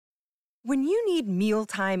When you need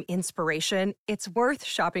mealtime inspiration, it's worth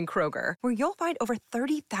shopping Kroger, where you'll find over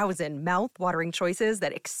 30,000 mouth-watering choices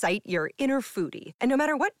that excite your inner foodie. And no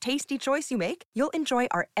matter what tasty choice you make, you'll enjoy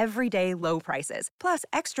our everyday low prices, plus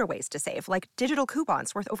extra ways to save, like digital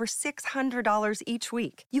coupons worth over $600 each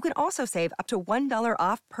week. You can also save up to $1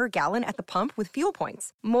 off per gallon at the pump with fuel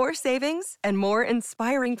points. More savings and more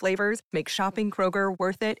inspiring flavors make shopping Kroger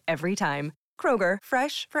worth it every time. Kroger,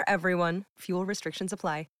 fresh for everyone. Fuel restrictions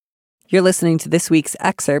apply. You're listening to this week's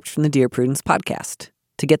excerpt from the Dear Prudence podcast.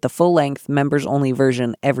 To get the full-length, members-only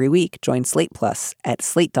version every week, join Slate Plus at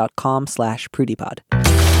slate.com/PrudyPod.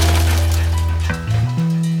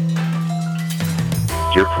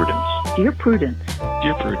 Dear Prudence. Dear Prudence.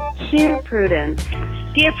 Dear Prudence. Dear Prudence.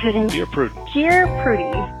 Dear Prudence. Dear Prudence. Dear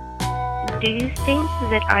Prudy, do you think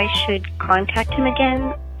that I should contact him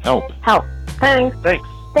again? Help. Help. Thanks. Thanks.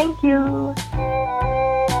 Thank you.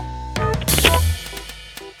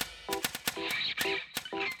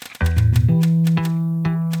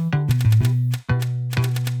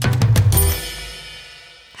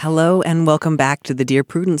 Hello and welcome back to the Dear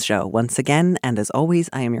Prudence Show once again, and as always,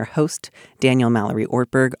 I am your host, Daniel Mallory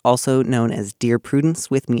Ortberg, also known as Dear Prudence.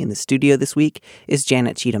 With me in the studio this week is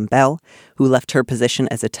Janet Cheatham Bell, who left her position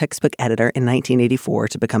as a textbook editor in 1984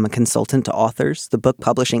 to become a consultant to authors, the book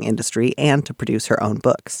publishing industry, and to produce her own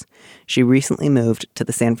books. She recently moved to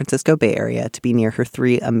the San Francisco Bay Area to be near her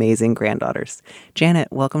three amazing granddaughters. Janet,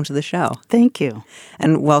 welcome to the show. Thank you.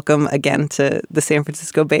 And welcome again to the San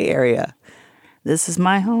Francisco Bay Area. This is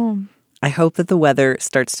my home. I hope that the weather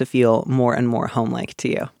starts to feel more and more home-like to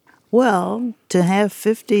you. Well, to have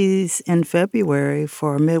 50s in February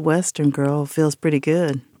for a Midwestern girl feels pretty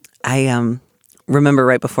good. I remember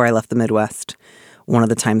right before I left the Midwest, one of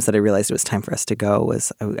the times that I realized it was time for us to go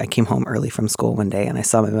was I came home early from school one day and I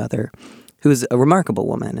saw my mother, who was a remarkable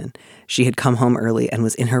woman, and she had come home early and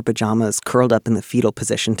was in her pajamas curled up in the fetal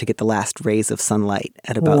position to get the last rays of sunlight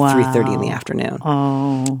at about 3:30 in the afternoon.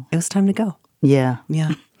 Oh. It was time to go. Yeah.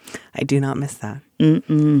 Yeah. I do not miss that.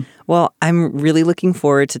 Mm-mm. Well, I'm really looking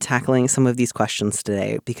forward to tackling some of these questions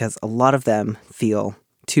today because a lot of them feel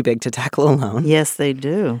too big to tackle alone. Yes, they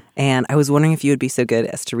do. And I was wondering if you would be so good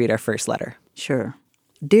as to read our first letter. Sure.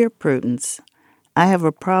 Dear Prudence, I have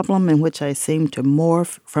a problem in which I seem to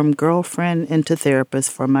morph from girlfriend into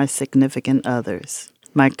therapist for my significant others.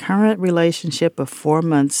 My current relationship of 4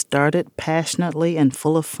 months started passionately and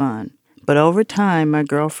full of fun. But over time, my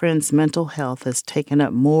girlfriend's mental health has taken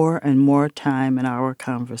up more and more time in our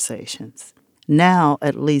conversations. Now,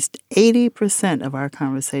 at least 80% of our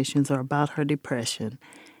conversations are about her depression,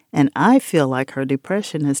 and I feel like her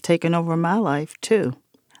depression has taken over my life, too.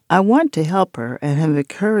 I want to help her and have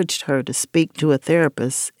encouraged her to speak to a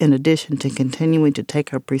therapist in addition to continuing to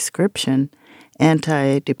take her prescription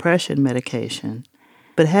antidepressant medication.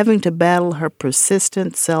 But having to battle her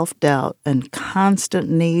persistent self-doubt and constant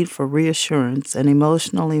need for reassurance and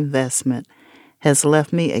emotional investment has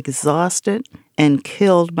left me exhausted and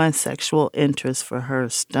killed my sexual interest for her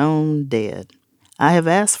stone dead. I have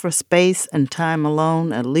asked for space and time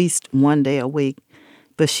alone at least one day a week,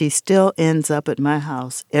 but she still ends up at my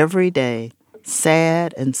house every day,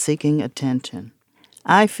 sad and seeking attention.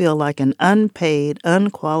 I feel like an unpaid,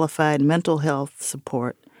 unqualified mental health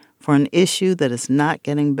support for an issue that is not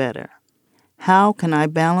getting better. How can I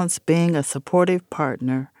balance being a supportive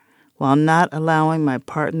partner while not allowing my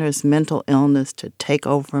partner's mental illness to take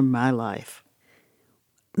over my life?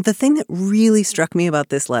 The thing that really struck me about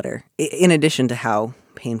this letter, in addition to how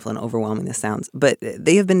painful and overwhelming this sounds, but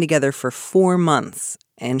they have been together for 4 months,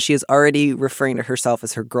 and she is already referring to herself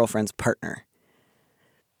as her girlfriend's partner.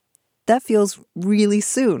 That feels really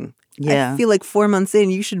soon. Yeah. I feel like 4 months in,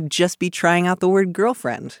 you should just be trying out the word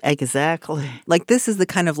girlfriend. Exactly. Like, this is the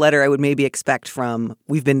kind of letter I would maybe expect from,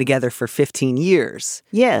 we've been together for 15 years.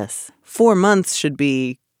 Yes. 4 months should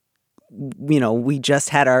be, we just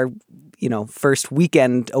had our, first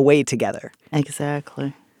weekend away together.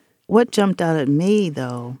 Exactly. What jumped out at me,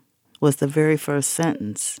 though, was the very first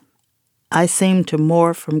sentence. I seem to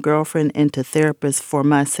morph from girlfriend into therapist for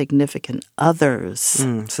my significant others.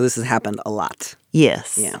 So this has happened a lot.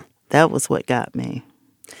 Yes. Yeah. That was what got me.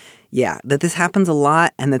 Yeah, that this happens a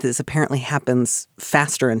lot and that this apparently happens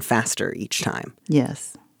faster and faster each time.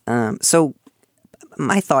 Yes. So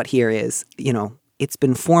my thought here is, it's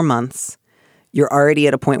been 4 months. You're already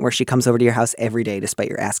at a point where she comes over to your house every day despite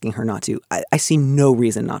your asking her not to. I see no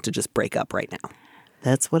reason not to just break up right now.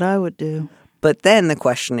 That's what I would do. But then the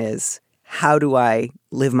question is, how do I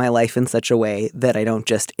live my life in such a way that I don't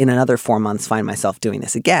just in another 4 months find myself doing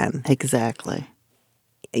this again? Exactly.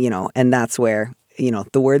 And that's where,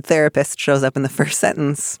 the word therapist shows up in the first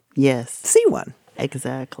sentence. Yes. See one.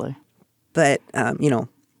 Exactly. But,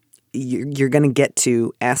 you're going to get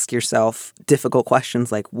to ask yourself difficult questions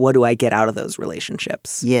like, what do I get out of those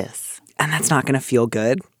relationships? Yes. And that's not going to feel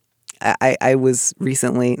good. I was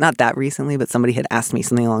recently, not that recently, but somebody had asked me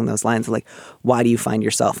something along those lines of like, why do you find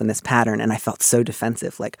yourself in this pattern? And I felt so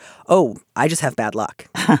defensive, like, oh, I just have bad luck.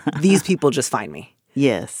 These people just find me.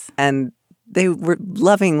 Yes. And they were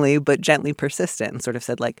lovingly but gently persistent and sort of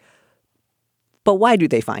said like, but why do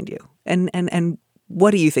they find you? And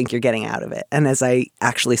what do you think you're getting out of it? And as I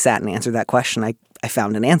actually sat and answered that question, I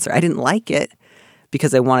found an answer. I didn't like it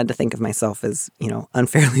because I wanted to think of myself as,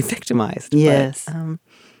 unfairly victimized. Yes. But,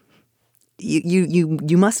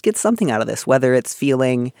 you must get something out of this, whether it's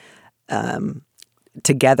feeling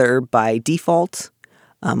together by default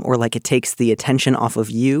or like it takes the attention off of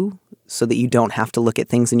you so that you don't have to look at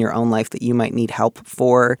things in your own life that you might need help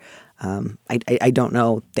for. I don't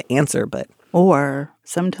know the answer, but... Or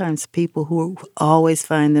sometimes people who always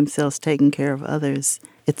find themselves taking care of others,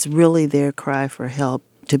 it's really their cry for help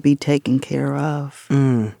to be taken care of.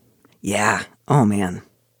 Yeah. Oh, man.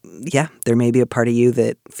 Yeah, there may be a part of you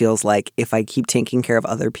that feels like if I keep taking care of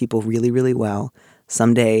other people really, really well,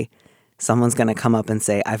 someday someone's going to come up and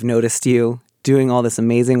say, I've noticed you doing all this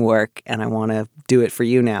amazing work and I want to do it for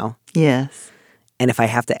you now. Yes. And if I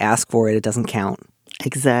have to ask for it, it doesn't count.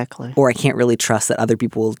 Exactly. Or I can't really trust that other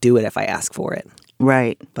people will do it if I ask for it.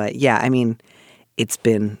 Right. But yeah, I mean, it's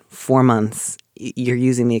been 4 months. You're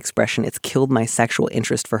using the expression, it's killed my sexual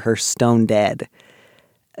interest for her stone dead.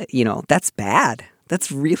 That's bad. That's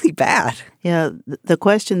really bad. Yeah, the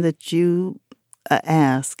question that you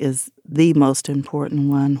ask is the most important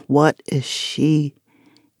one. What is she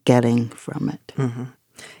getting from it? Mm-hmm.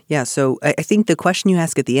 Yeah, so I think the question you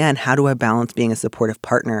ask at the end, how do I balance being a supportive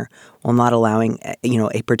partner while not allowing,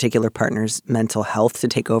 a particular partner's mental health to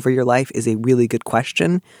take over your life is a really good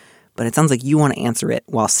question. But it sounds like you want to answer it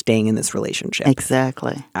while staying in this relationship.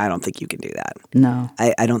 Exactly. I don't think you can do that. No.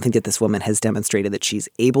 I don't think that this woman has demonstrated that she's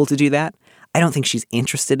able to do that. I don't think she's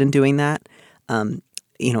interested in doing that.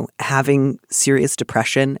 Having serious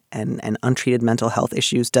depression and untreated mental health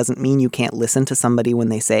issues doesn't mean you can't listen to somebody when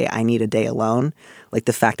they say, I need a day alone. Like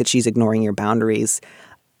the fact that she's ignoring your boundaries.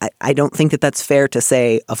 I don't think that that's fair to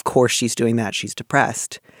say, of course she's doing that, she's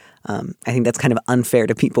depressed. I think that's kind of unfair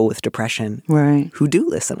to people with depression who do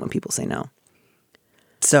listen when people say no.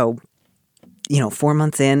 So, 4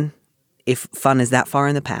 months in, if fun is that far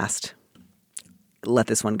in the past, let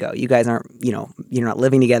this one go. You guys aren't, you're not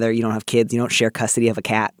living together. You don't have kids. You don't share custody of a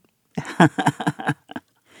cat.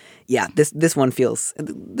 Yeah, this one feels,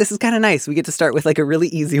 this is kind of nice. We get to start with like a really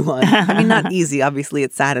easy one. I mean, not easy. Obviously,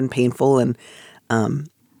 it's sad and painful. And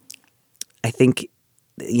I think,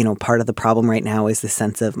 part of the problem right now is the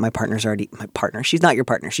sense of my partner's already my partner. She's not your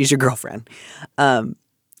partner. She's your girlfriend.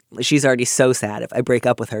 She's already so sad. If I break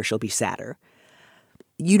up with her, she'll be sadder.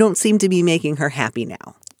 You don't seem to be making her happy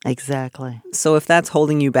now. Exactly. So if that's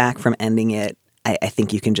holding you back from ending it, I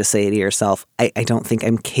think you can just say to yourself, I don't think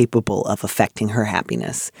I'm capable of affecting her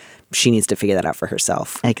happiness. She needs to figure that out for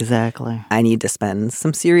herself. Exactly. I need to spend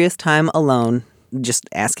some serious time alone, just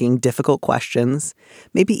asking difficult questions,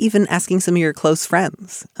 maybe even asking some of your close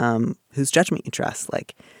friends whose judgment you trust.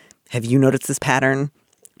 Like, have you noticed this pattern?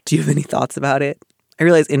 Do you have any thoughts about it? I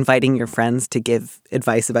realize inviting your friends to give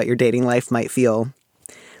advice about your dating life might feel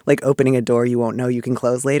like opening a door you won't know you can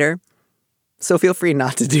close later. So feel free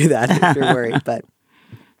not to do that if you're worried. But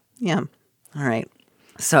yeah. All right.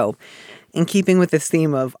 So in keeping with this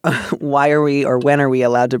theme of why are we or when are we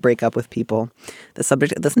allowed to break up with people, the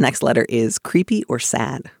subject of this next letter is creepy or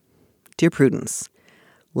sad. Dear Prudence,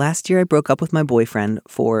 last year I broke up with my boyfriend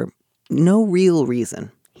for no real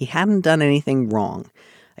reason. He hadn't done anything wrong.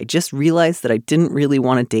 I just realized that I didn't really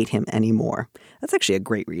want to date him anymore. That's actually a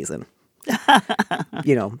great reason.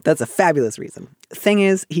 That's a fabulous reason. Thing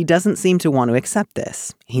is, he doesn't seem to want to accept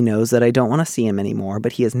this. He knows that I don't want to see him anymore,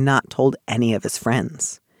 but he has not told any of his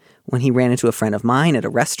friends. When he ran into a friend of mine at a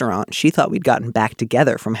restaurant, she thought we'd gotten back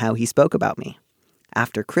together from how he spoke about me.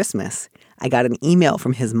 After Christmas, I got an email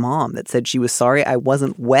from his mom that said she was sorry I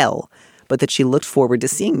wasn't well, but that she looked forward to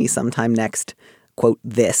seeing me sometime next, quote,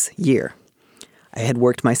 this year. I had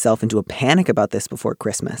worked myself into a panic about this before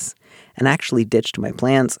Christmas and actually ditched my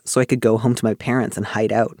plans so I could go home to my parents and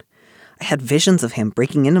hide out. I had visions of him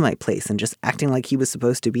breaking into my place and just acting like he was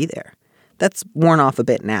supposed to be there. That's worn off a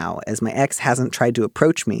bit now, as my ex hasn't tried to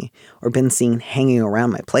approach me or been seen hanging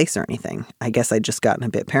around my place or anything. I guess I'd just gotten a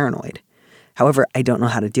bit paranoid. However, I don't know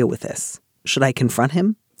how to deal with this. Should I confront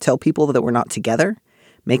him? Tell people that we're not together?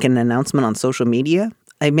 Make an announcement on social media?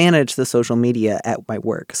 I manage the social media at my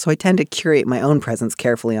work, so I tend to curate my own presence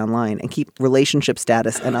carefully online and keep relationship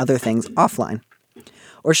status and other things offline.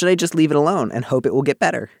 Or should I just leave it alone and hope it will get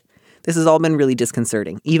better? This has all been really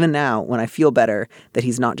disconcerting. Even now, when I feel better that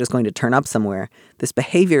he's not just going to turn up somewhere, this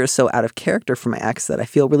behavior is so out of character for my ex that I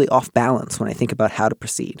feel really off balance when I think about how to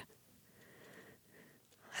proceed.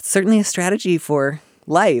 That's certainly a strategy for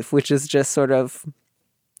life, which is just sort of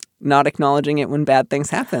not acknowledging it when bad things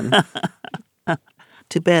happen.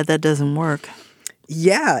 Too bad that doesn't work.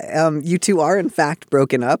 Yeah, you two are in fact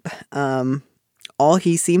broken up. All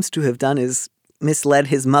he seems to have done is misled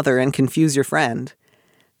his mother and confuse your friend.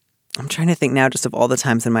 I'm trying to think now just of all the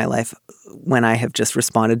times in my life when I have just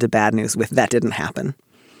responded to bad news with that didn't happen.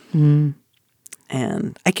 Mm.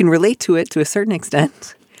 And I can relate to it to a certain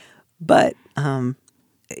extent, but,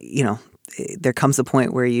 there comes a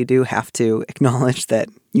point where you do have to acknowledge that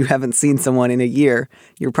you haven't seen someone in a year.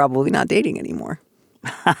 You're probably not dating anymore.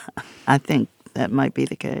 I think that might be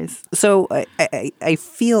the case. So I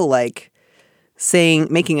feel like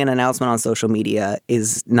making an announcement on social media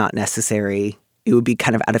is not necessary. It would be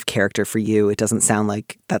kind of out of character for you. It doesn't sound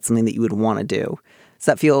like that's something that you would want to do. Does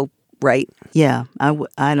that feel right? Yeah,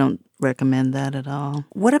 I don't recommend that at all.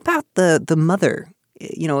 What about the mother?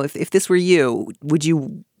 If this were you, would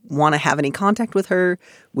you want to have any contact with her?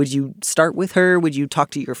 Would you start with her? Would you talk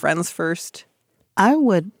to your friends first? I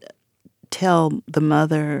would tell the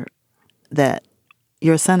mother that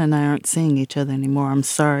your son and I aren't seeing each other anymore. I'm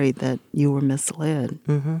sorry that you were misled.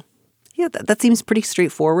 Mm-hmm. Yeah, that seems pretty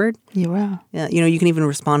straightforward. Yeah. Yeah, you can even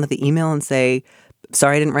respond to the email and say,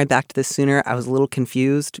 sorry I didn't write back to this sooner. I was a little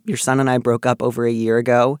confused. Your son and I broke up over a year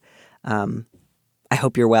ago. I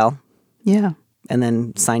hope you're well. Yeah. And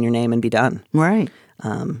then sign your name and be done. Right.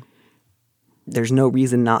 There's no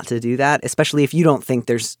reason not to do that, especially if you don't think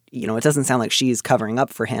there's, it doesn't sound like she's covering up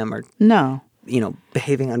for him or, no,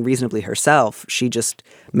 behaving unreasonably herself. She just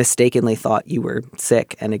mistakenly thought you were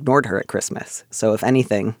sick and ignored her at Christmas. So if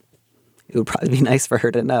anything, it would probably be nice for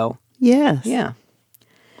her to know. Yes. Yeah.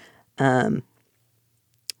 As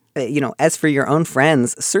for your own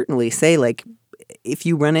friends, certainly say, like, if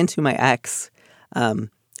you run into my ex,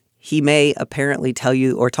 he may apparently tell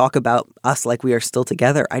you or talk about us like we are still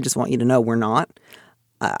together. I just want you to know we're not.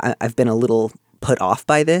 I've been a little put off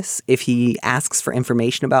by this. If he asks for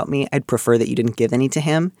information about me, I'd prefer that you didn't give any to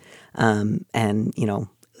him. And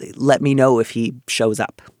let me know if he shows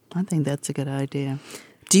up. I think that's a good idea.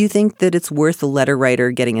 Do you think that it's worth the letter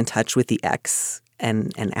writer getting in touch with the ex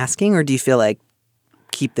and asking, or do you feel like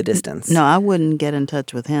keep the distance? No, I wouldn't get in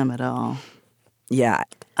touch with him at all. Yeah.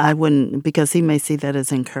 I wouldn't, because he may see that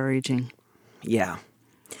as encouraging. Yeah.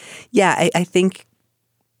 Yeah, I think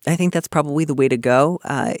that's probably the way to go.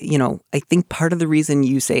 I think part of the reason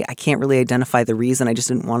you say, I can't really identify the reason, I just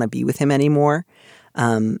didn't want to be with him anymore.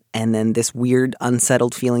 And then this weird,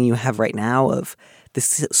 unsettled feeling you have right now of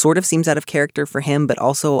this sort of seems out of character for him, but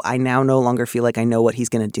also I now no longer feel like I know what he's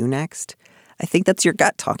going to do next. I think that's your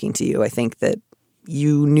gut talking to you. I think that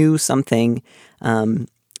you knew something,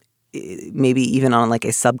 maybe even on like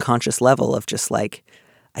a subconscious level of just like,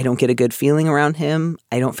 I don't get a good feeling around him.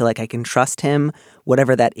 I don't feel like I can trust him.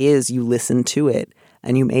 Whatever that is, you listened to it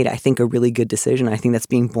and you made, I think, a really good decision. I think that's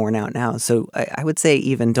being borne out now. So I would say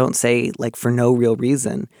even don't say like for no real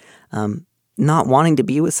reason. Not wanting to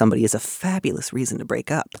be with somebody is a fabulous reason to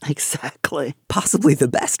break up. Exactly. Possibly the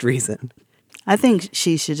best reason. I think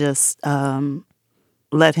she should just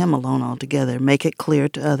let him alone altogether, make it clear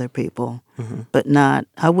to other people, but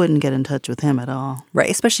I wouldn't get in touch with him at all. Right,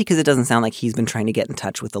 especially because it doesn't sound like he's been trying to get in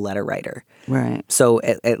touch with the letter writer. Right. So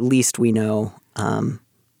at least we know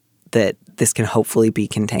that this can hopefully be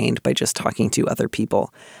contained by just talking to other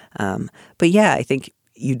people. But yeah, I think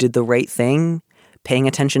you did the right thing. Paying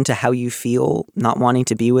attention to how you feel, not wanting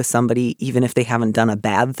to be with somebody, even if they haven't done a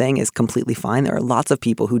bad thing, is completely fine. There are lots of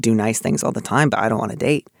people who do nice things all the time, but I don't want to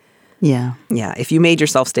date. Yeah. Yeah. If you made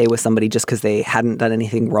yourself stay with somebody just because they hadn't done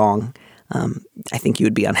anything wrong, I think you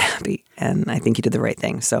would be unhappy. And I think you did the right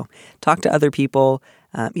thing. So talk to other people.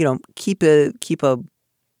 Keep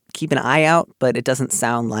an eye out, but it doesn't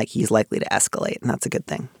sound like he's likely to escalate, and that's a good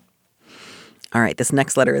thing. All right. This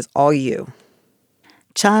next letter is all you.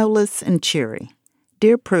 Childless and cheery.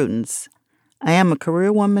 Dear Prudence, I am a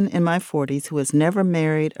career woman in my 40s who has never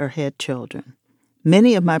married or had children.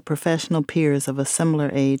 Many of my professional peers of a similar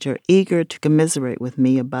age are eager to commiserate with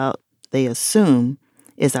me about, they assume,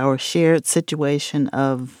 is our shared situation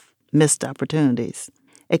of missed opportunities.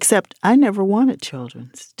 Except I never wanted children,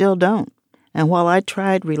 still don't. And while I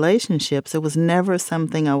tried relationships, it was never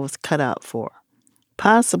something I was cut out for.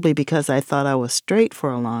 Possibly because I thought I was straight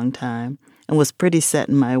for a long time and was pretty set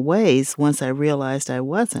in my ways once I realized I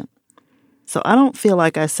wasn't. So I don't feel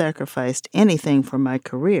like I sacrificed anything for my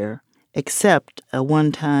career except a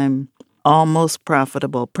one-time almost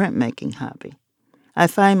profitable printmaking hobby. I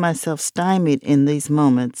find myself stymied in these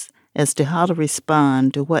moments as to how to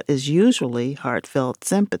respond to what is usually heartfelt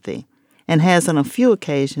sympathy, and has on a few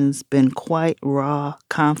occasions been quite raw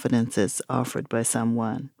confidences offered by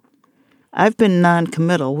someone. I've been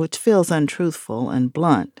non-committal, which feels untruthful, and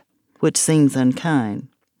blunt, which seems unkind.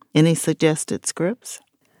 Any suggested scripts?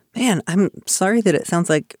 Man, I'm sorry that it sounds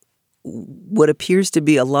like what appears to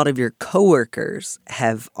be a lot of your coworkers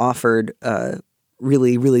have offered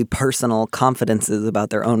really, really personal confidences about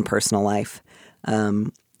their own personal life.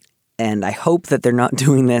 And I hope that they're not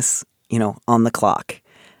doing this, on the clock.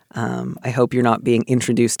 I hope you're not being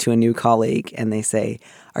introduced to a new colleague and they say,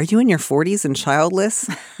 "Are you in your 40s and childless?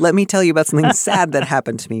 Let me tell you about something sad that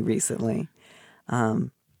happened to me recently."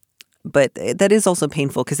 But that is also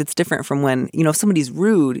painful because it's different from when, if somebody's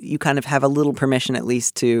rude, you kind of have a little permission at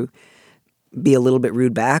least to be a little bit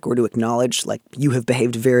rude back or to acknowledge, like, you have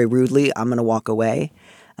behaved very rudely, I'm going to walk away.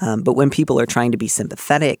 But when people are trying to be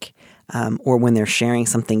sympathetic or when they're sharing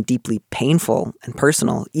something deeply painful and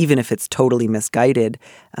personal, even if it's totally misguided,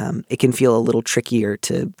 it can feel a little trickier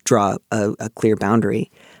to draw a clear boundary.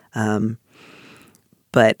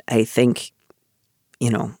 But I think,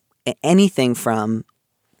 anything from,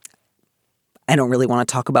 I don't really want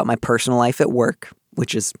to talk about my personal life at work,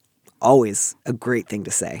 which is always a great thing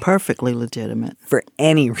to say. Perfectly legitimate. For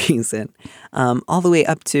any reason. All the way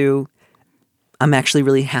up to, I'm actually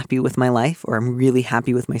really happy with my life, or I'm really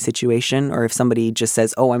happy with my situation. Or if somebody just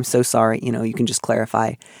says, "Oh, I'm so sorry," you can just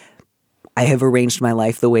clarify, "I have arranged my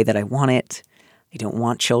life the way that I want it. I don't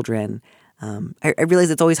want children." I realize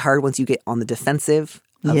it's always hard once you get on the defensive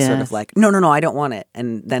of sort of like, no, I don't want it.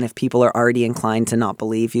 And then if people are already inclined to not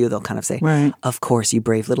believe you, they'll kind of say, right, "Of course, you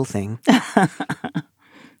brave little thing."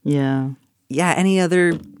 Yeah. Yeah. Any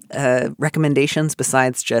other recommendations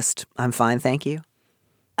besides just, "I'm fine, thank you"?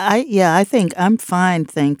 I think "I'm fine,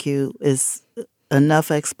 thank you" is enough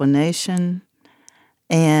explanation.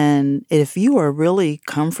 And if you are really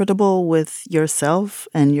comfortable with yourself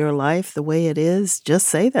and your life the way it is, just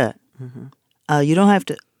say that. Mm-hmm. You don't have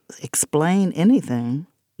to explain anything,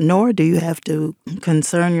 nor do you have to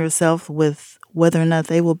concern yourself with whether or not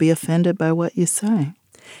they will be offended by what you say.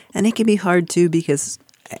 And it can be hard, too, because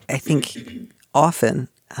I think often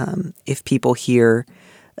if people hear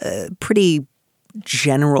pretty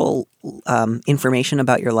general information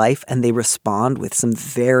about your life and they respond with some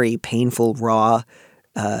very painful, raw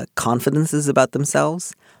confidences about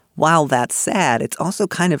themselves, while that's sad, it's also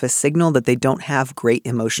kind of a signal that they don't have great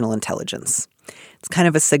emotional intelligence. It's kind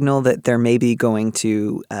of a signal that they're maybe going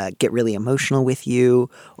to get really emotional with you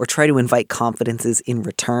or try to invite confidences in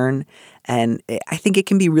return. And I think it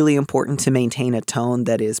can be really important to maintain a tone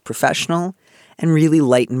that is professional and really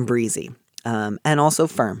light and breezy, and also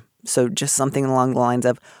firm. So just something along the lines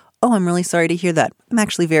of, "Oh, I'm really sorry to hear that. I'm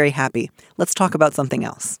actually very happy. Let's talk about something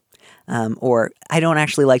else." Or, "I don't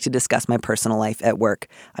actually like to discuss my personal life at work.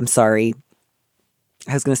 I'm sorry.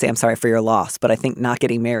 I was going to say I'm sorry for your loss, but I think not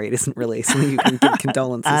getting married isn't really something you can give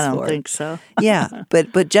condolences for." I don't think so. Yeah,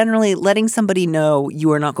 but generally letting somebody know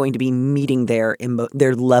you are not going to be meeting their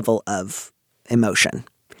level of emotion,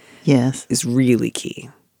 yes, is really key.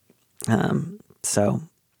 So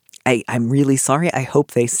I'm really sorry. I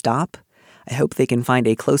hope they stop. I hope they can find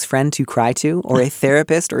a close friend to cry to, or a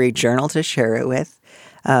therapist, or a journal to share it with.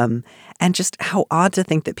 And just how odd to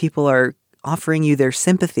think that people are offering you their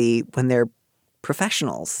sympathy when they're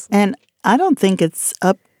professionals. And I don't think it's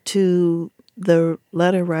up to the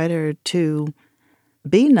letter writer to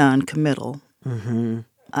be non-committal. Mm-hmm.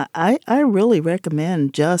 I really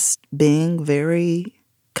recommend just being very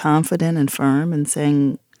confident and firm and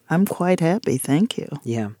saying, "I'm quite happy, thank you."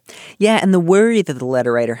 Yeah. Yeah, and the worry that the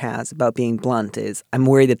letter writer has about being blunt is, "I'm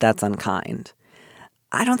worried that that's unkind."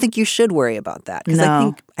 I don't think you should worry about that. Because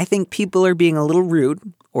no. I think people are being a little rude,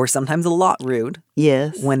 or sometimes a lot rude,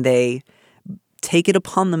 yes, when they take it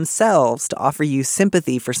upon themselves to offer you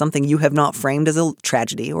sympathy for something you have not framed as a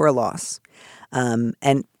tragedy or a loss.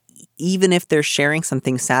 And even if they're sharing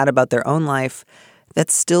something sad about their own life,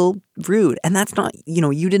 that's still rude. And that's not,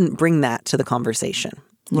 you didn't bring that to the conversation.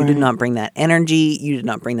 You did not bring that energy. You did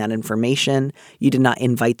not bring that information. You did not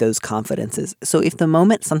invite those confidences. So if the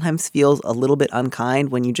moment sometimes feels a little bit unkind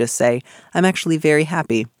when you just say, "I'm actually very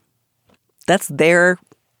happy," that's their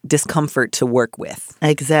discomfort to work with.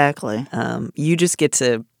 Exactly. You just get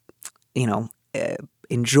to,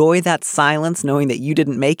 enjoy that silence knowing that you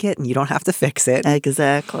didn't make it and you don't have to fix it.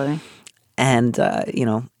 Exactly. And,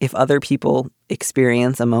 if other people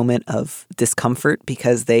experience a moment of discomfort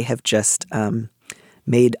because they have just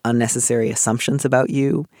made unnecessary assumptions about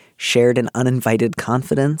you, shared an uninvited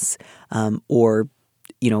confidence, or,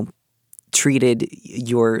 treated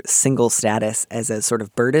your single status as a sort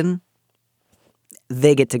of burden,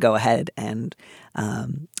 they get to go ahead and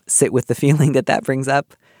sit with the feeling that brings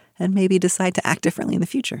up and maybe decide to act differently in the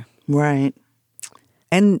future. Right.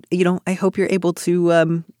 And, I hope you're able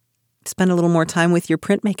to spend a little more time with your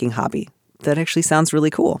printmaking hobby. That actually sounds really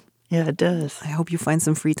cool. Yeah, it does. I hope you find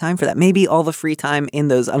some free time for that. Maybe all the free time in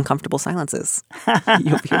those uncomfortable silences.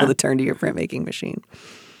 You'll be able to turn to your printmaking machine.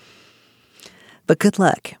 But good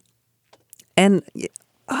luck. And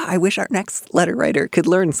I wish our next letter writer could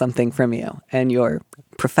learn something from you and your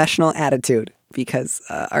professional attitude, because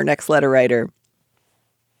our next letter writer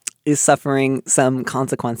is suffering some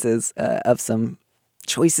consequences of some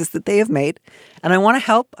choices that they have made. And I want to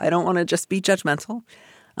help. I don't want to just be judgmental.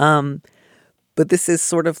 But this is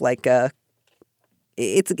sort of like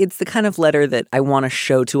it's the kind of letter that I want to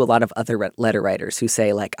show to a lot of other letter writers who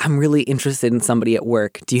say, like, I'm really interested in somebody at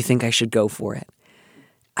work. Do you think I should go for it?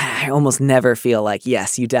 I almost never feel like,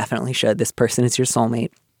 yes, you definitely should. This person is your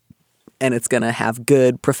soulmate. And it's going to have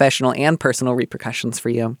good professional and personal repercussions for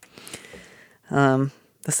you. The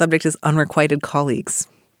subject is unrequited colleagues.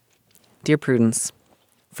 Dear Prudence,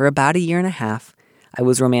 for about 1.5 years, I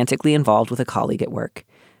was romantically involved with a colleague at work.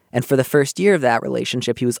 And for the first year of that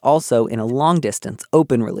relationship, he was also in a long-distance,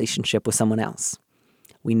 open relationship with someone else.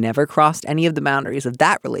 We never crossed any of the boundaries of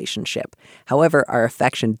that relationship. However, our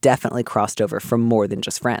affection definitely crossed over from more than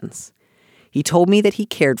just friends. He told me that he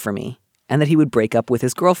cared for me and that he would break up with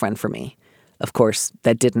his girlfriend for me. Of course,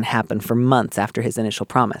 that didn't happen for months after his initial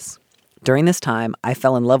promise. During this time, I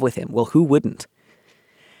fell in love with him. Well, who wouldn't?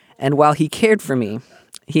 And while he cared for me,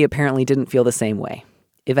 he apparently didn't feel the same way.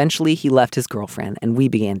 Eventually, he left his girlfriend and we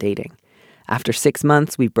began dating. After 6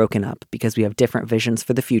 months, we've broken up because we have different visions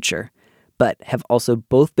for the future, but have also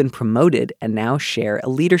both been promoted and now share a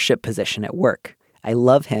leadership position at work. I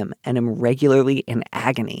love him and am regularly in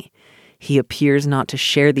agony. He appears not to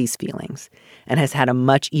share these feelings and has had a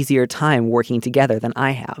much easier time working together than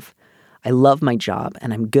I have. I love my job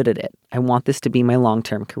and I'm good at it. I want this to be my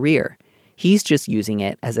long-term career. He's just using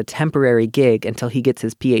it as a temporary gig until he gets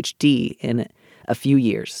his PhD in a few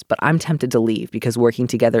years, but I'm tempted to leave because working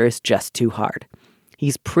together is just too hard.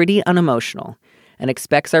 He's pretty unemotional and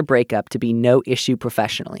expects our breakup to be no issue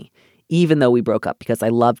professionally, even though we broke up because I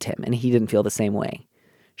loved him and he didn't feel the same way.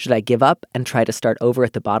 Should I give up and try to start over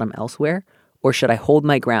at the bottom elsewhere, or should I hold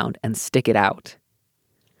my ground and stick it out?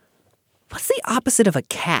 What's the opposite of a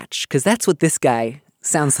catch? Because that's what this guy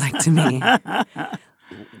sounds like to me.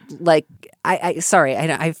 Like, I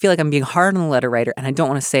feel like I'm being hard on the letter writer, and I don't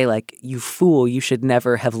want to say, like, you fool, you should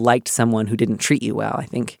never have liked someone who didn't treat you well. I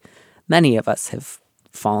think many of us have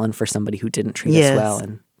fallen for somebody who didn't treat us well,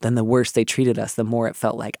 and then the worse they treated us, the more it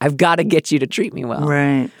felt like, I've got to get you to treat me well.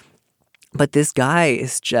 Right. But this guy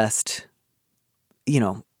is just,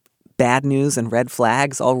 bad news and red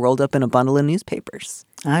flags all rolled up in a bundle of newspapers.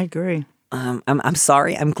 I agree. I'm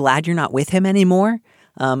sorry. I'm glad you're not with him anymore.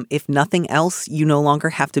 If nothing else, you no longer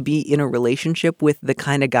have to be in a relationship with the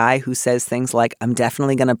kind of guy who says things like, I'm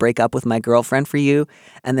definitely going to break up with my girlfriend for you,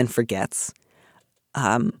 and then forgets.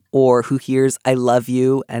 Or who hears, I love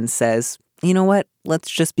you, and says, you know what, let's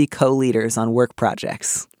just be co-leaders on work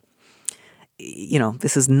projects.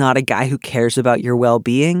 This is not a guy who cares about your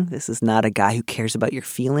well-being. This is not a guy who cares about your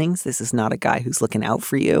feelings. This is not a guy who's looking out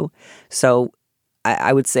for you. So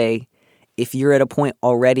I would say, if you're at a point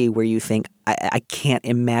already where you think, I can't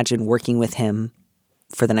imagine working with him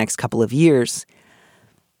for the next couple of years,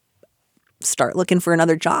 start looking for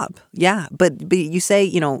another job. Yeah, but you say,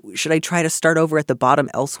 should I try to start over at the bottom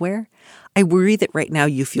elsewhere? I worry that right now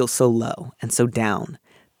you feel so low and so down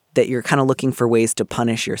that you're kind of looking for ways to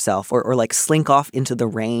punish yourself or like slink off into the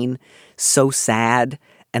rain, so sad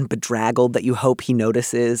and bedraggled that you hope he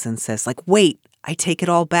notices and says, like, wait, I take it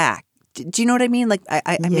all back. Do you know what I mean? Like,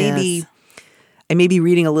 I may be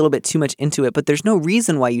reading a little bit too much into it, but there's no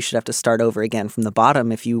reason why you should have to start over again from the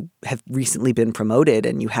bottom if you have recently been promoted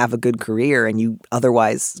and you have a good career and you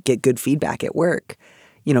otherwise get good feedback at work.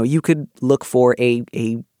 You could look for a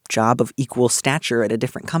job of equal stature at a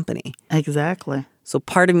different company. Exactly. So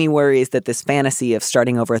part of me worries that this fantasy of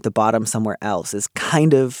starting over at the bottom somewhere else is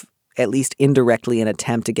kind of, at least indirectly, an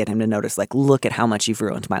attempt to get him to notice, like, look at how much you've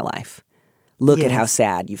ruined my life. Look at how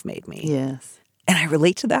sad you've made me. Yes. And I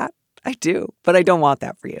relate to that. I do. But I don't want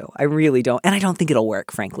that for you. I really don't. And I don't think it'll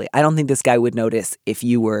work, frankly. I don't think this guy would notice if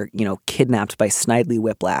you were, kidnapped by Snidely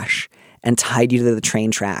Whiplash and tied you to the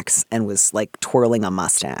train tracks and was, like, twirling a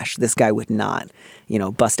mustache. This guy would not,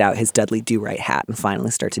 bust out his Dudley Do-Right hat and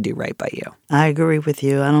finally start to do right by you. I agree with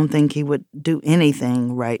you. I don't think he would do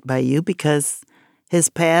anything right by you because his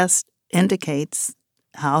past indicates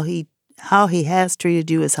how he how he has treated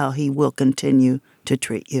you is how he will continue to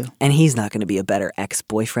treat you. And he's not going to be a better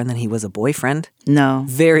ex-boyfriend than he was a boyfriend. No.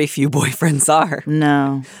 Very few boyfriends are.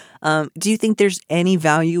 No. Do you think there's any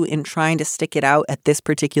value in trying to stick it out at this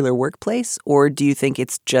particular workplace, or do you think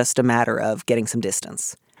it's just a matter of getting some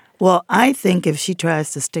distance? Well, I think if she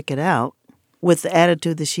tries to stick it out with the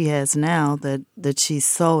attitude that she has now, that she's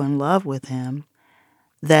so in love with him,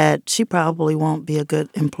 that she probably won't be a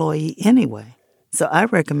good employee anyway. So I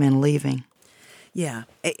recommend leaving. Yeah.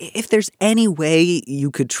 If there's any way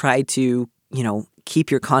you could try to,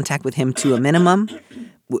 keep your contact with him to a minimum,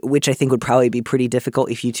 which I think would probably be pretty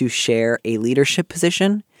difficult if you two share a leadership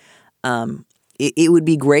position, it would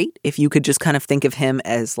be great if you could just kind of think of him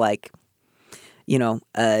as like,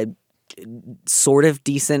 a sort of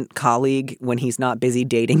decent colleague when he's not busy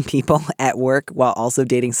dating people at work while also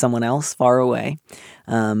dating someone else far away,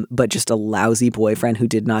 but just a lousy boyfriend who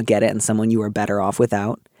did not get it and someone you were better off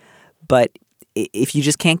without. But if you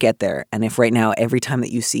just can't get there, and if right now every time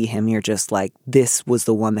that you see him you're just like, this was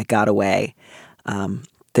the one that got away,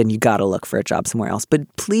 then you got to look for a job somewhere else.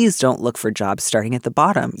 But please don't look for jobs starting at the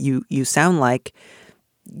bottom. You sound like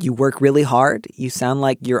you work really hard. You sound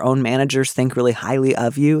like your own managers think really highly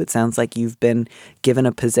of you. It sounds like you've been given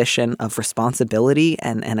a position of responsibility.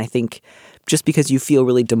 And I think just because you feel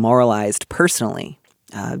really demoralized personally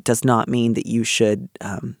does not mean that you should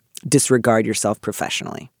disregard yourself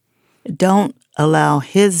professionally. Don't allow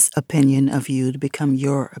his opinion of you to become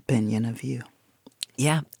your opinion of you.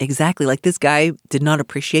 Yeah, exactly. Like, this guy did not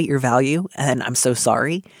appreciate your value, and I'm so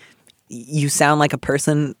sorry. You sound like a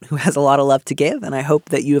person who has a lot of love to give, and I hope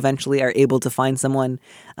that you eventually are able to find someone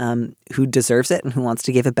who deserves it and who wants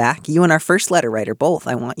to give it back. You and our first letter writer, both.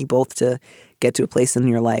 I want you both to get to a place in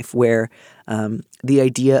your life where the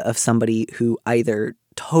idea of somebody who either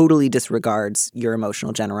totally disregards your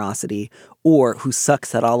emotional generosity or who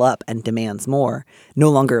sucks it all up and demands more no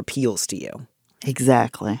longer appeals to you.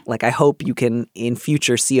 Exactly. Like, I hope you can in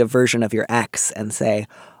future see a version of your ex and say,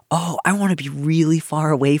 oh, I want to be really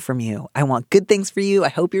far away from you. I want good things for you. I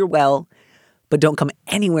hope you're well, but don't come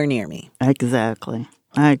anywhere near me. Exactly.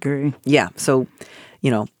 I agree. Yeah. So,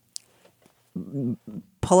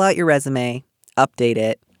 pull out your resume, update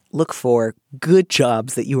it, look for good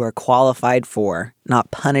jobs that you are qualified for, not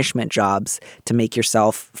punishment jobs to make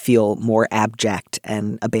yourself feel more abject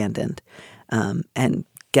and abandoned. And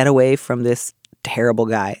get away from this terrible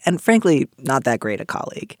guy. And frankly, not that great a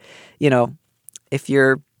colleague. If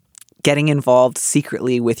you're getting involved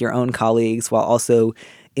secretly with your own colleagues while also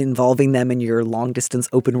involving them in your long-distance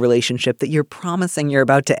open relationship that you're promising you're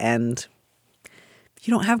about to end,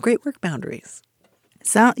 you don't have great work boundaries.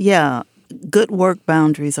 Yeah, good work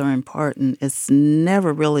boundaries are important. It's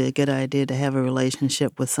never really a good idea to have a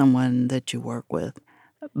relationship with someone that you work with.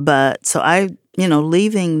 But so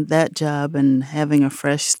leaving that job and having a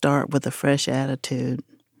fresh start with a fresh attitude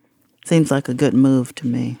seems like a good move to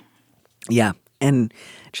me. Yeah. And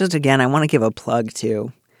just again, I want to give a plug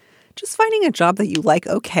to just finding a job that you like,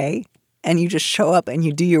 okay, and you just show up and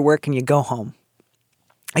you do your work and you go home.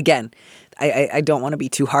 Again, I don't want to be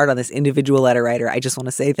too hard on this individual letter writer. I just want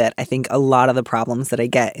to say that I think a lot of the problems that I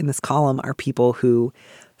get in this column are people who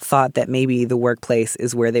thought that maybe the workplace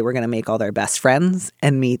is where they were going to make all their best friends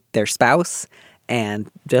and meet their spouse and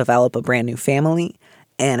develop a brand new family.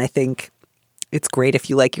 And I think it's great if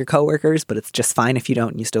you like your coworkers, but it's just fine if you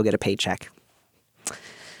don't and you still get a paycheck.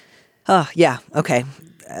 Oh, yeah. Okay.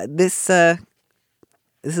 This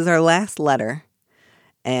is our last letter.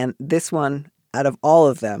 And this one, out of all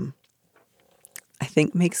of them, I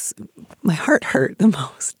think makes my heart hurt the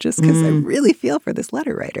most just because I really feel for this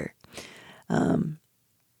letter writer.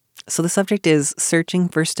 So the subject is searching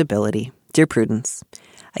for stability. Dear Prudence,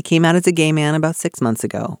 I came out as a gay man about 6 months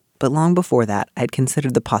ago, but long before that, I'd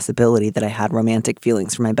considered the possibility that I had romantic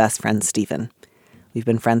feelings for my best friend, Stephen. We've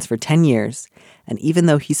been friends for 10 years, and even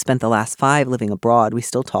though he spent the last 5 living abroad, we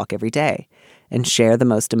still talk every day and share the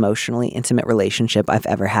most emotionally intimate relationship I've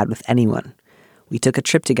ever had with anyone. We took a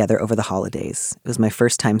trip together over the holidays. It was my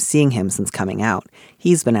first time seeing him since coming out.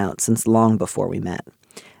 He's been out since long before we met.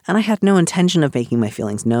 And I had no intention of making my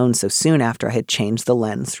feelings known so soon after I had changed the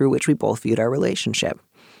lens through which we both viewed our relationship.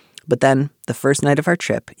 But then, the first night of our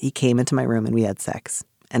trip, he came into my room and we had sex.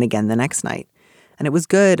 And again the next night. And it was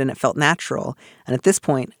good and it felt natural. And at this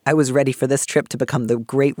point, I was ready for this trip to become the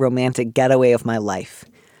great romantic getaway of my life.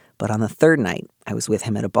 But on the third night, I was with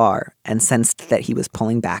him at a bar and sensed that he was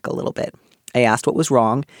pulling back a little bit. I asked what was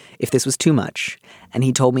wrong, if this was too much, and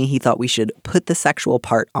he told me he thought we should put the sexual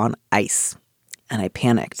part on ice. And I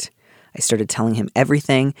panicked. I started telling him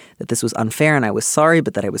everything, that this was unfair and I was sorry,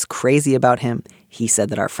 but that I was crazy about him. He said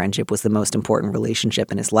that our friendship was the most important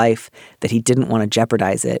relationship in his life, that he didn't want to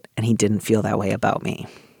jeopardize it, and he didn't feel that way about me.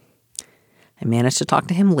 I managed to talk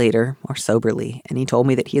to him later, more soberly, and he told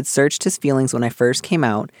me that he had searched his feelings when I first came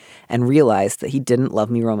out and realized that he didn't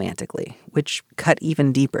love me romantically, which cut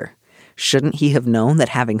even deeper. Shouldn't he have known that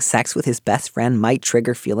having sex with his best friend might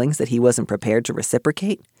trigger feelings that he wasn't prepared to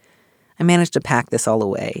reciprocate? I managed to pack this all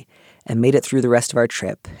away and made it through the rest of our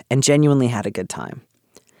trip and genuinely had a good time.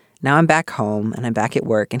 Now I'm back home and I'm back at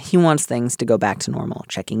work and he wants things to go back to normal,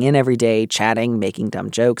 checking in every day, chatting, making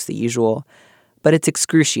dumb jokes, the usual. But it's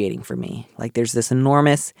excruciating for me. Like there's this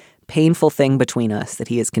enormous, painful thing between us that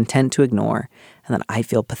he is content to ignore and that I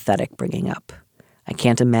feel pathetic bringing up. I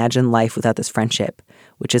can't imagine life without this friendship,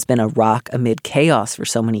 which has been a rock amid chaos for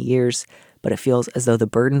so many years, but it feels as though the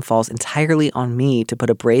burden falls entirely on me to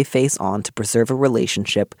put a brave face on to preserve a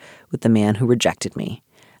relationship with the man who rejected me,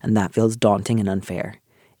 and that feels daunting and unfair.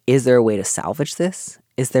 Is there a way to salvage this?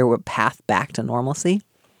 Is there a path back to normalcy?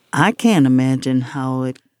 I can't imagine how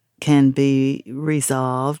it can be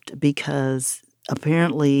resolved because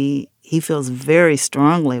apparently he feels very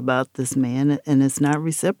strongly about this man and it's not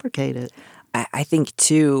reciprocated. I think,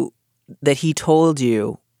 too, that he told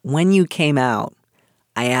you when you came out,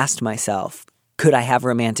 I asked myself, could I have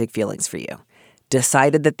romantic feelings for you?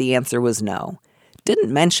 Decided that the answer was no.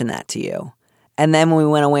 Didn't mention that to you. And then when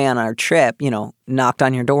we went away on our trip, knocked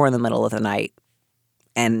on your door in the middle of the night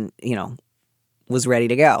and, was ready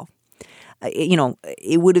to go.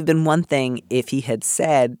 It would have been one thing if he had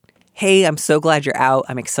said, hey, I'm so glad you're out.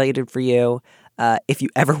 I'm excited for you. If you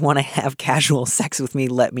ever want to have casual sex with me,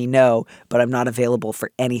 let me know, but I'm not available for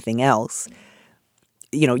anything else.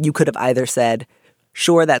 You could have either said,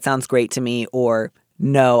 sure, that sounds great to me, or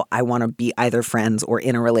no, I want to be either friends or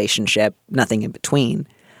in a relationship, nothing in between.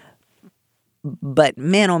 But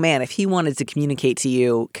man, oh man, if he wanted to communicate to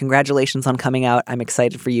you, congratulations on coming out, I'm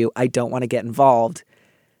excited for you, I don't want to get involved,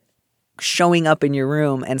 showing up in your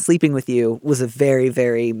room and sleeping with you was a very,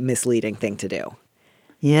 very misleading thing to do.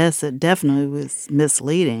 Yes, it definitely was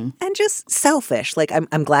misleading. And just selfish. Like,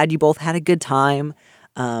 I'm glad you both had a good time,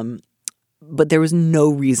 but there was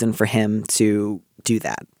no reason for him to do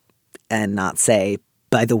that and not say,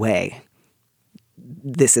 by the way,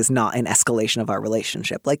 this is not an escalation of our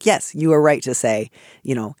relationship. Like, yes, you are right to say,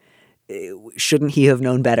 shouldn't he have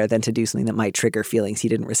known better than to do something that might trigger feelings he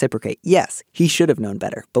didn't reciprocate? Yes, he should have known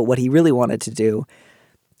better. But what he really wanted to do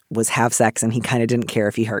was have sex, and he kind of didn't care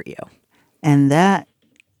if he hurt you. And that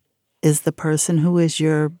is the person who is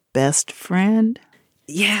your best friend?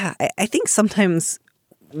 Yeah, I think sometimes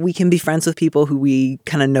we can be friends with people who we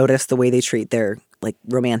kind of notice the way they treat their like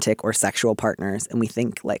romantic or sexual partners, and we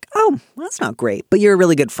think like, oh, well, that's not great, but you're a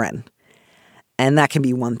really good friend. And that can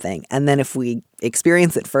be one thing. And then if we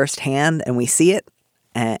experience it firsthand and we see it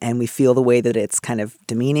and we feel the way that it's kind of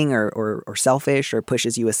demeaning or selfish or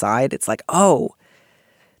pushes you aside, it's like, oh,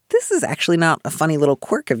 this is actually not a funny little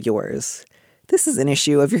quirk of yours. This is an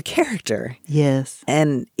issue of your character. Yes.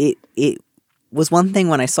 And it was one thing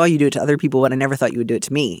when I saw you do it to other people, but I never thought you would do it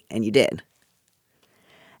to me, and you did.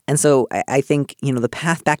 And so I think, the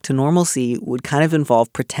path back to normalcy would kind of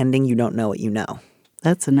involve pretending you don't know what you know.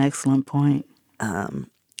 That's an excellent point.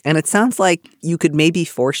 And it sounds like you could maybe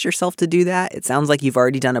force yourself to do that. It sounds like you've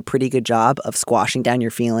already done a pretty good job of squashing down your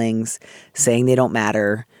feelings, saying they don't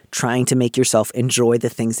matter, trying to make yourself enjoy the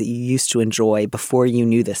things that you used to enjoy before you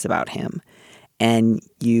knew this about him. And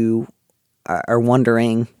you are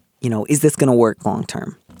wondering, is this going to work long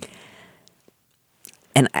term?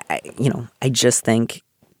 And, I just think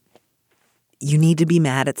you need to be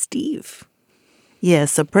mad at Steve. Yeah,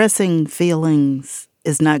 suppressing feelings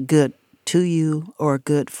is not good to you or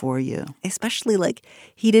good for you. Especially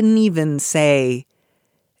he didn't even say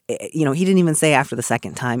after the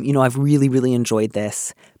second time, I've really, really enjoyed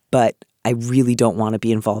this, but I really don't want to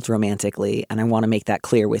be involved romantically, and I want to make that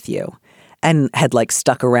clear with you. And had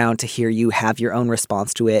stuck around to hear you have your own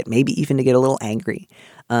response to it, maybe even to get a little angry.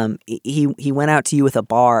 He went out to you with a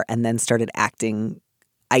bar and then started acting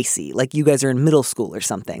icy, like you guys are in middle school or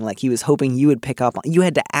something. Like he was hoping you would pick up on. You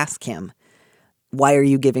had to ask him, why are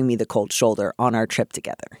you giving me the cold shoulder on our trip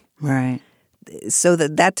together? Right. So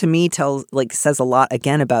that to me says a lot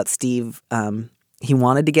again about Steve. He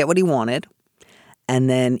wanted to get what he wanted, and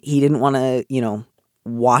then he didn't want to,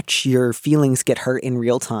 watch your feelings get hurt in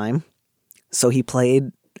real time. So he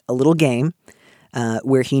played a little game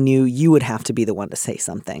where he knew you would have to be the one to say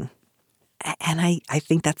something. And I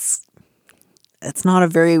think that's not a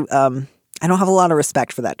very I don't have a lot of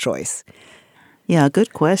respect for that choice. Yeah, a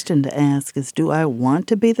good question to ask is, do I want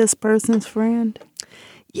to be this person's friend?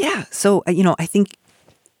 Yeah. So, I think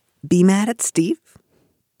be mad at Steve.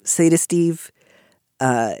 Say to Steve,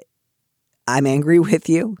 I'm angry with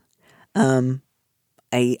you.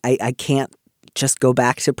 I can't just go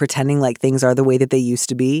back to pretending like things are the way that they used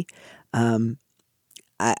to be.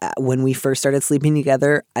 When we first started sleeping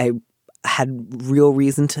together, I had real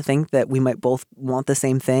reason to think that we might both want the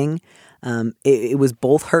same thing. It was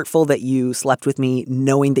both hurtful that you slept with me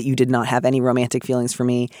knowing that you did not have any romantic feelings for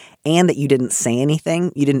me and that you didn't say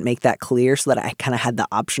anything. You didn't make that clear so that I kind of had the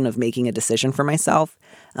option of making a decision for myself.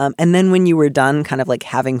 And then when you were done kind of like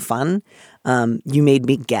having fun, you made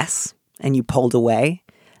me guess and you pulled away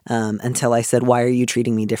until I said, "Why are you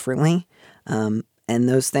treating me differently?" And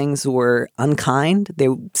those things were unkind. They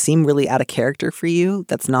seem really out of character for you.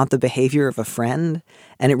 That's not the behavior of a friend.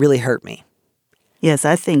 And it really hurt me. Yes,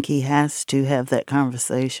 I think he has to have that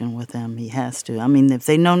conversation with him. He has to. I mean, if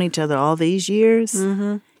they've known each other all these years,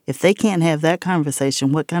 if they can't have that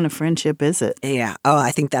conversation, what kind of friendship is it? Yeah. Oh,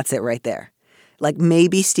 I think that's it right there. Like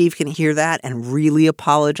maybe Steve can hear that and really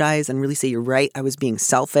apologize and really say, "You're right. I was being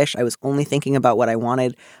selfish. I was only thinking about what I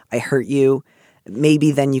wanted. I hurt you."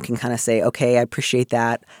 Maybe then you can kind of say, "Okay, I appreciate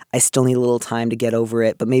that. I still need a little time to get over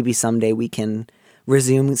it, but maybe someday we can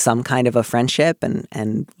resume some kind of a friendship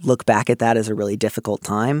and look back at that as a really difficult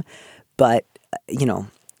time." But,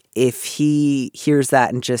 if he hears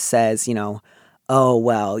that and just says, "Oh,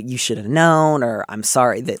 well, you should have known," or "I'm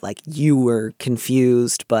sorry that like you were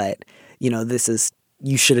confused, but,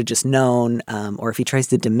 you should have just known," or if he tries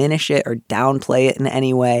to diminish it or downplay it in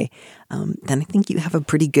any way, then I think you have a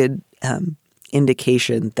pretty good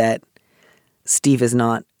indication that Steve is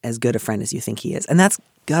not as good a friend as you think he is. And that's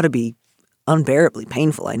got to be unbearably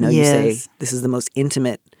painful. I know you say this is the most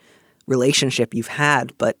intimate relationship you've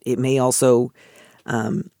had, but it may also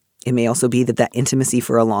be that intimacy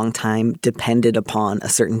for a long time depended upon a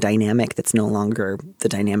certain dynamic that's no longer the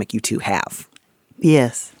dynamic you two have.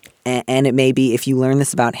 Yes. And it may be if you learn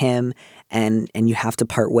this about him and you have to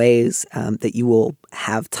part ways, that you will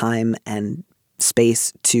have time and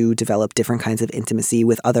space to develop different kinds of intimacy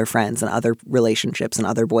with other friends and other relationships and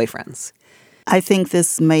other boyfriends. I think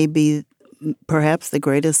this may be perhaps the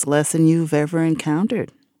greatest lesson you've ever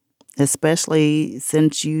encountered, especially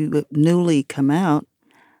since you newly come out.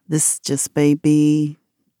 This just may be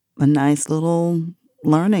a nice little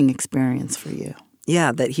learning experience for you.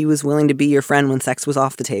 Yeah, that he was willing to be your friend when sex was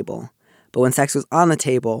off the table. But when sex was on the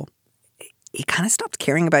table, he kind of stopped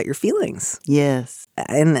caring about your feelings. Yes.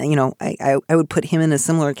 And, I would put him in a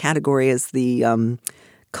similar category as the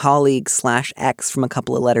colleague/ex from a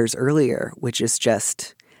couple of letters earlier, which is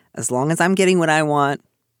just, as long as I'm getting what I want,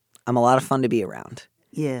 I'm a lot of fun to be around.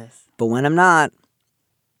 Yes. But when I'm not,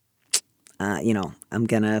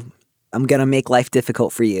 I'm gonna make life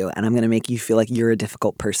difficult for you, and I'm gonna make you feel like you're a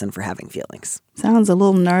difficult person for having feelings. Sounds a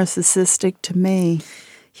little narcissistic to me.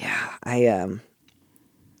 Yeah, I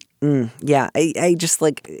just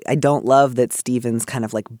I don't love that Steven's kind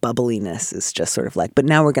of like bubbliness is just sort of like, but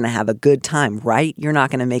now we're going to have a good time, right? You're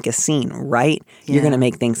not going to make a scene, right? Yeah. You're going to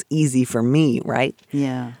make things easy for me, right?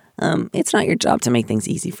 Yeah. It's not your job to make things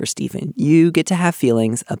easy for Steven. You get to have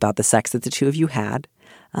feelings about the sex that the two of you had,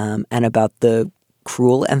 and about the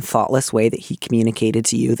cruel and thoughtless way that he communicated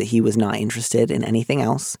to you that he was not interested in anything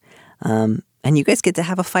else. And you guys get to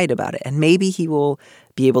have a fight about it. And maybe he will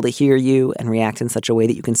be able to hear you and react in such a way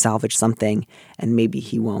that you can salvage something, and maybe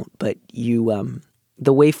he won't. But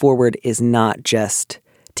the way forward is not just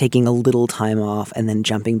taking a little time off and then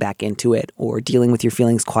jumping back into it, or dealing with your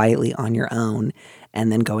feelings quietly on your own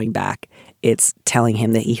and then going back. It's telling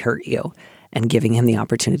him that he hurt you and giving him the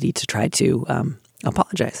opportunity to try to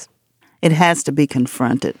apologize. It has to be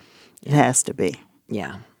confronted. It has to be.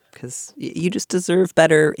 Yeah. Because you just deserve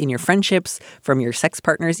better in your friendships from your sex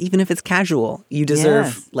partners, even if it's casual. You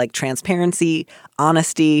deserve transparency,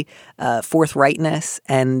 honesty, forthrightness,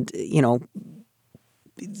 and,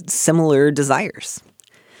 similar desires.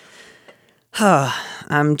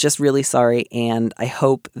 I'm just really sorry, and I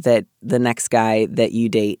hope that the next guy that you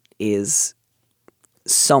date is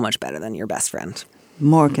so much better than your best friend.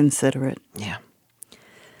 More considerate. Yeah.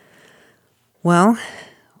 Well,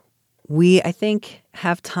 we, I think,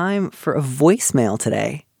 have time for a voicemail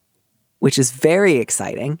today, which is very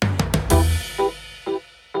exciting.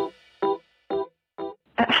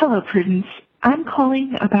 Hello, Prudence. I'm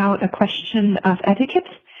calling about a question of etiquette.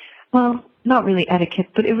 Well, not really etiquette,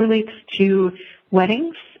 but it relates to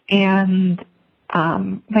weddings. And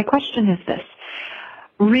my question is this.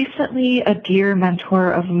 Recently, a dear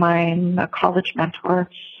mentor of mine, a college mentor,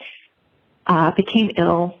 became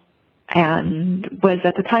ill and was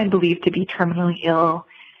at the time believed to be terminally ill.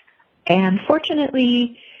 And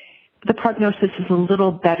fortunately, the prognosis is a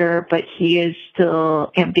little better, but he is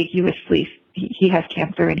still ambiguously he has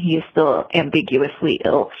cancer and he is still ambiguously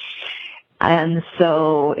ill. And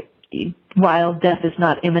so while death is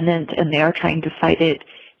not imminent and they are trying to fight it,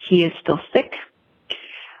 he is still sick.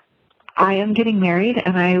 I am getting married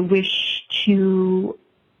and I wish to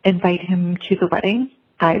invite him to the wedding.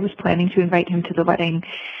 I was planning to invite him to the wedding.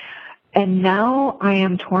 And now I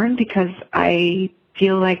am torn because I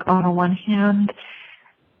feel like on the one hand,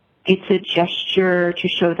 it's a gesture to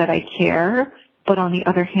show that I care. But on the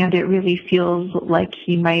other hand, it really feels like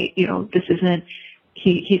he might, this isn't,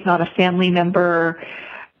 he's not a family member.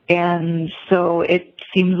 And so it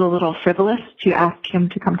seems a little frivolous to ask him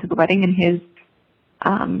to come to the wedding in his,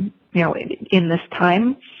 in this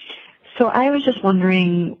time. So I was just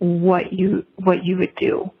wondering what you would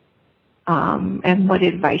do, and what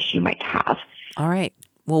advice you might have. All right.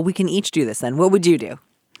 Well, we can each do this then. What would you do?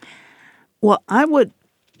 Well, I would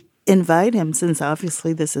invite him, since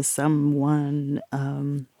obviously this is someone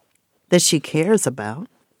that she cares about.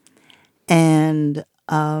 And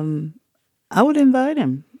I would invite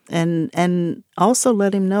him and also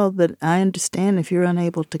let him know that I understand if you're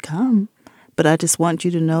unable to come, but I just want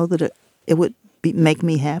you to know that it would make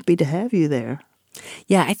me happy to have you there.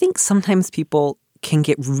 Yeah, I think sometimes people can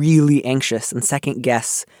get really anxious and second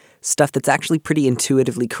guess stuff that's actually pretty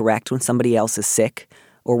intuitively correct when somebody else is sick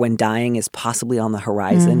or when dying is possibly on the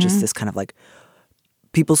horizon. Just this kind of like,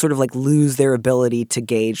 people sort of like lose their ability to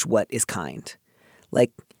gauge what is kind.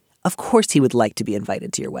 Like, of course he would like to be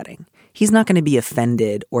invited to your wedding. He's not going to be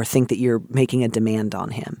offended or think that you're making a demand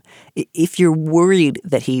on him. If you're worried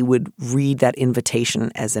that he would read that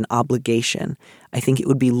invitation as an obligation, I think it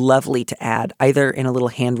would be lovely to add either in a little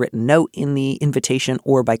handwritten note in the invitation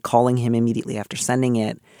or by calling him immediately after sending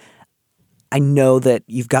it. I know that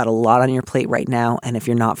you've got a lot on your plate right now, and if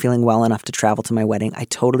you're not feeling well enough to travel to my wedding, I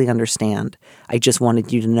totally understand. I just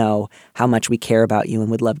wanted you to know how much we care about you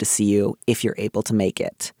and would love to see you if you're able to make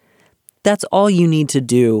it. That's all you need to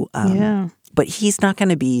do. But he's not going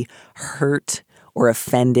to be hurt or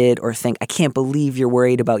offended or think, I can't believe you're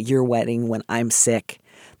worried about your wedding when I'm sick.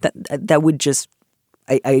 That would just,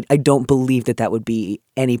 I don't believe that would be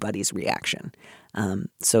anybody's reaction.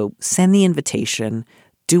 So send the invitation,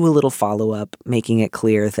 do a little follow-up, making it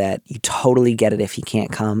clear that you totally get it if he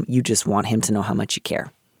can't come. You just want him to know how much you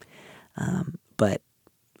care. But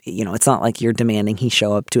it's not like you're demanding he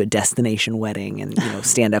show up to a destination wedding and,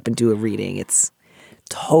 stand up and do a reading. It's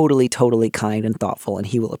totally, totally kind and thoughtful, and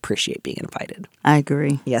he will appreciate being invited. I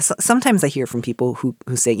agree. Yes. Sometimes I hear from people who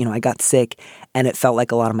say, I got sick and it felt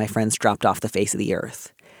like a lot of my friends dropped off the face of the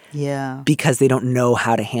earth. Yeah. Because they don't know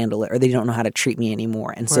how to handle it or they don't know how to treat me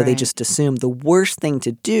anymore. And so they just assume the worst thing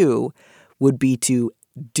to do would be to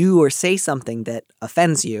do or say something that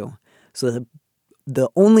offends you. So the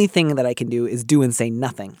only thing that I can do is do and say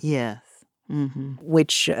nothing. Yes. Mm-hmm.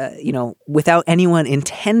 Which, without anyone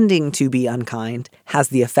intending to be unkind, has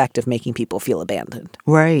the effect of making people feel abandoned.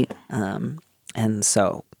 Right. And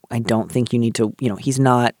so I don't think you need to, he's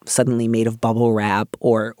not suddenly made of bubble wrap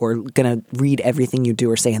or going to read everything you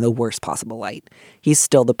do or say in the worst possible light. He's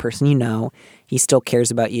still the person you know. He still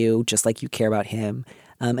cares about you just like you care about him.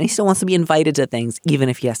 And he still wants to be invited to things, even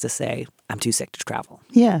if he has to say, I'm too sick to travel.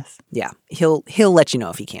 Yes. Yeah. He'll let you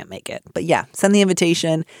know if he can't make it. But yeah, send the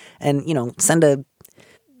invitation and, send a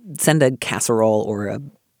casserole or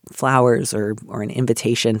flowers or an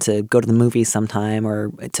invitation to go to the movies sometime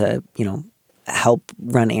or to, help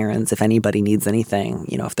run errands if anybody needs anything,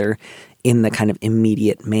 if they're in the kind of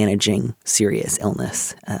immediate managing serious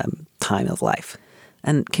illness time of life.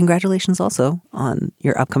 And congratulations also on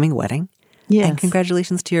your upcoming wedding. Yes. And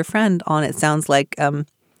congratulations to your friend on, it sounds like,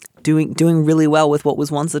 doing really well with what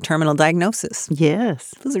was once a terminal diagnosis.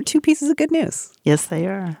 Yes. Those are two pieces of good news. Yes, they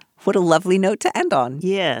are. What a lovely note to end on.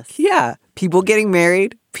 Yes. Yeah. People getting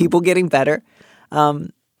married, people getting better.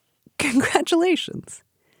 Congratulations.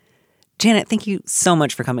 Janet, thank you so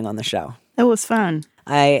much for coming on the show. It was fun.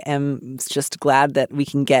 I am just glad that we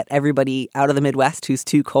can get everybody out of the Midwest who's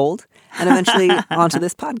too cold and eventually onto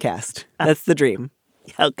this podcast. That's the dream.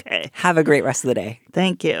 Okay. Have a great rest of the day.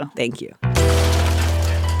 Thank you. Thank you.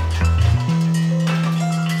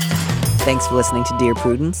 Thanks for listening to Dear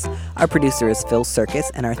Prudence. Our producer is Phil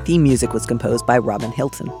Circus, and our theme music was composed by Robin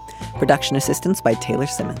Hilton. Production assistance by Taylor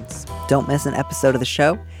Simmons. Don't miss an episode of the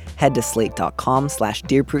show. Head to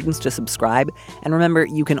slate.com/Dear Prudence to subscribe. And remember,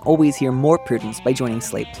 you can always hear more Prudence by joining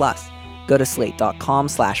Slate Plus. Go to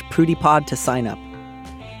slate.com/PrudyPod to sign up.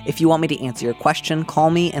 If you want me to answer your question,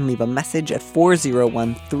 call me and leave a message at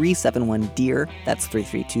 401-371-DEAR, that's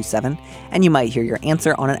 3327, and you might hear your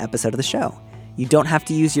answer on an episode of the show. You don't have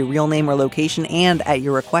to use your real name or location, and at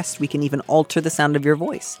your request, we can even alter the sound of your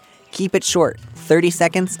voice. Keep it short, 30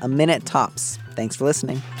 seconds, a minute tops. Thanks for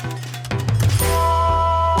listening.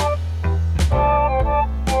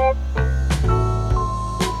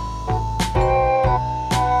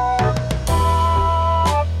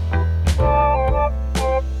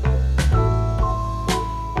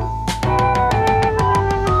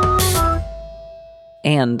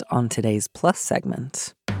 And on today's Plus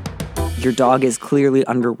segment, your dog is clearly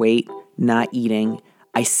underweight, not eating.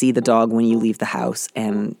 I see the dog when you leave the house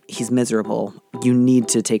and he's miserable. You need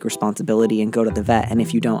to take responsibility and go to the vet. And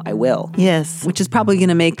if you don't, I will. Yes. Which is probably going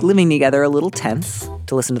to make living together a little tense.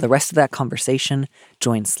 To listen to the rest of that conversation,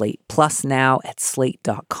 join Slate Plus now at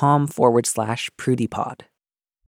slate.com/PrudyPod.